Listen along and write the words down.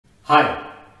Hi,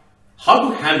 how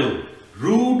to handle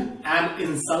rude and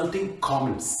insulting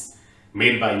comments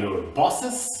made by your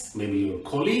bosses, maybe your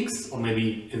colleagues, or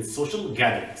maybe in social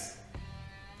gatherings.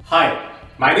 Hi,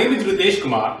 my name is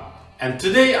Riteshkrauniyar, and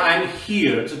today I am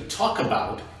here to talk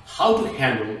about how to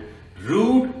handle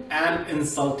rude and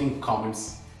insulting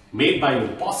comments made by your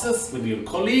bosses, maybe your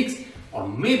colleagues, or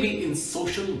maybe in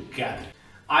social gatherings.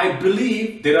 I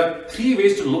believe there are three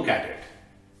ways to look at it.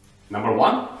 Number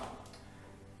one,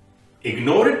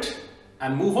 ignore it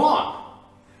and move on.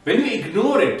 When you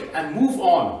ignore it and move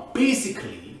on,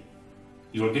 basically,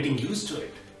 you're getting used to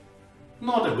it.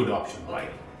 Not a good option, right?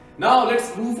 Now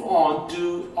let's move on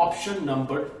to option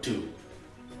number two.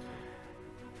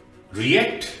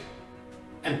 React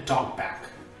and talk back.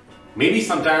 Maybe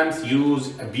sometimes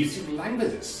use abusive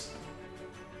languages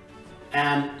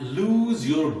and lose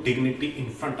your dignity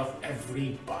in front of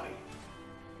everybody.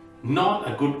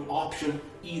 Not a good option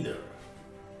either.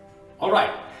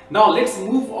 Alright, now let's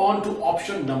move on to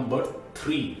option number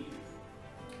three.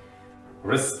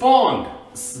 Respond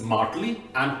smartly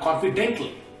and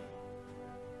confidently.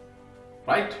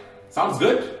 Right? Sounds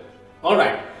good?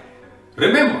 Alright.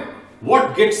 Remember,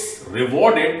 what gets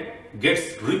rewarded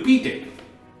gets repeated.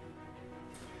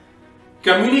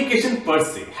 Communication per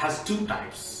se has two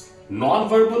types,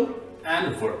 non-verbal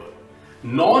and verbal.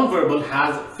 Non-verbal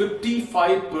has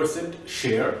 55%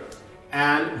 share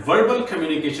and verbal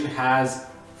communication has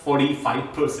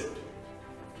 45%.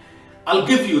 I'll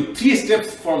give you 3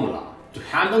 steps formula to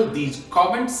handle these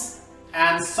comments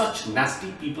and such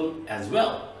nasty people as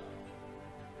well.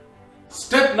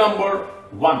 Step number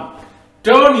 1.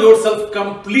 Turn yourself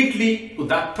completely to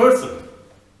that person.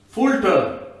 Full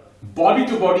turn, body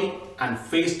to body and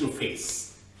face to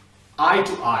face. Eye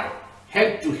to eye,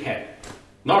 head to head.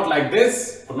 Not like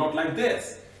this or not like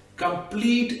this.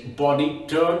 Complete body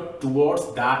turn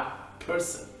towards that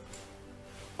person.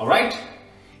 Alright?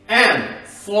 And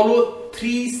follow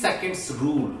 3 seconds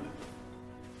rule.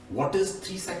 What is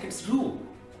 3 seconds rule?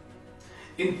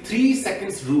 In 3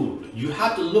 seconds rule, you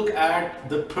have to look at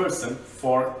the person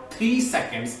for 3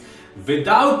 seconds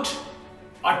without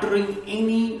uttering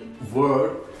any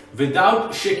word,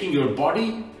 without shaking your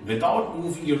body, without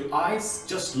moving your eyes.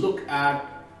 Just look at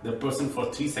the person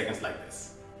for 3 seconds like this.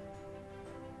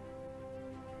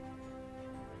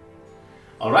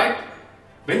 Alright?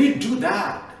 When you do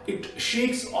that, it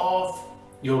shakes off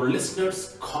your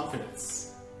listener's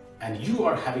confidence and you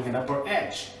are having an upper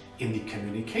edge in the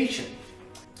communication.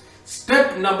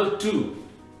 Step number 2,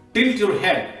 tilt your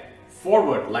head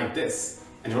forward like this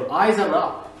and your eyes are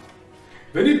up.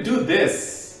 When you do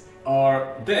this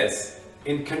or this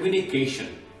in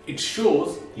communication, it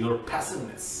shows your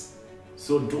passiveness.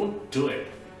 So don't do it.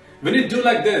 When you do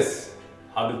like this,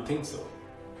 how do you think so?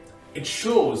 It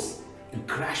shows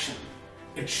aggression.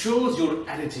 It shows your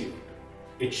attitude.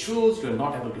 It shows you're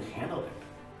not able to handle it.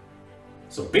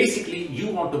 So basically, you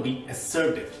want to be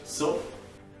assertive. So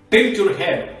tilt your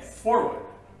head forward.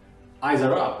 Eyes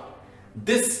are up.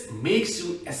 This makes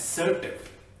you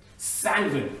assertive,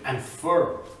 sanguine and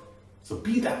firm. So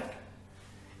be that.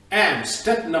 And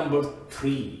step number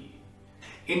 3.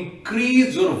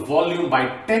 Increase your volume by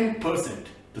 10%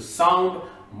 to sound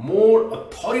more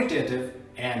authoritative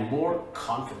and more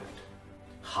confident.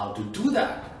 How to do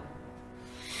that?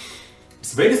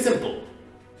 It's very simple.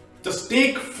 Just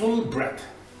take full breath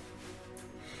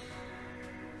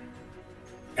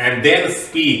and then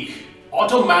speak.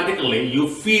 Automatically you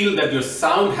feel that your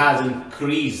sound has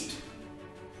increased.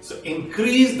 So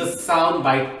increase the sound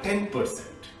by 10%.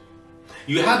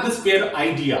 You have this fair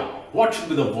idea what should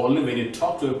be the volume when you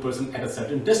talk to a person at a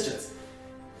certain distance.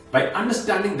 By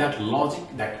understanding that logic,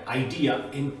 that idea,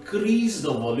 increase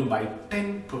the volume by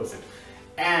 10%.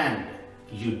 And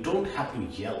you don't have to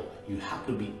yell, you have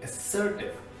to be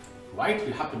assertive, right?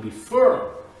 You have to be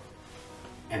firm.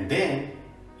 And then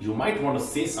you might want to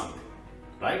say something,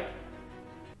 right?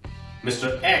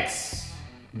 Mr. X,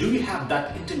 do you have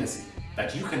that intimacy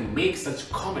that you can make such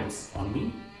comments on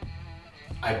me?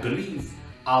 I believe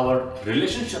our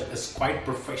relationship is quite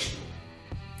professional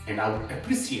and I would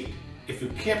appreciate if you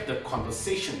kept the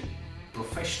conversation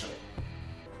professional.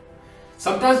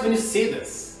 Sometimes when you say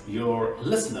this, your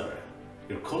listener,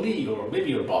 your colleague, or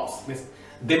maybe your boss,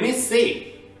 they may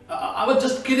say, I was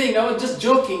just kidding, I was just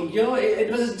joking,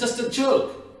 it was just a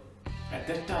joke. At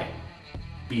that time,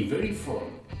 be very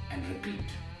firm and repeat,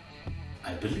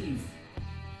 I believe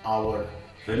our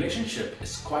relationship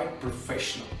is quite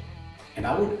professional and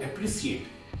I would appreciate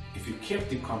if you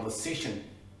kept the conversation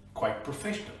quite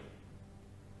professional.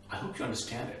 I hope you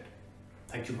understand it.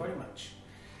 Thank you very much.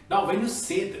 Now, when you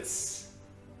say this,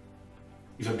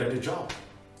 you have done your job.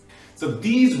 So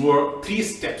these were 3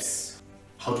 steps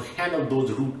how to handle those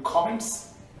rude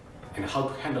comments and how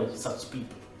to handle such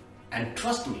people. And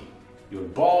trust me, your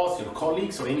boss, your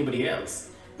colleagues or anybody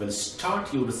else will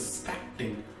start you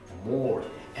respecting more,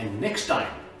 and next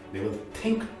time they will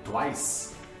think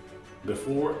twice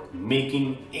before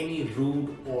making any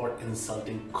rude or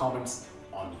insulting comments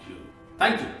on you.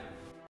 Thank you.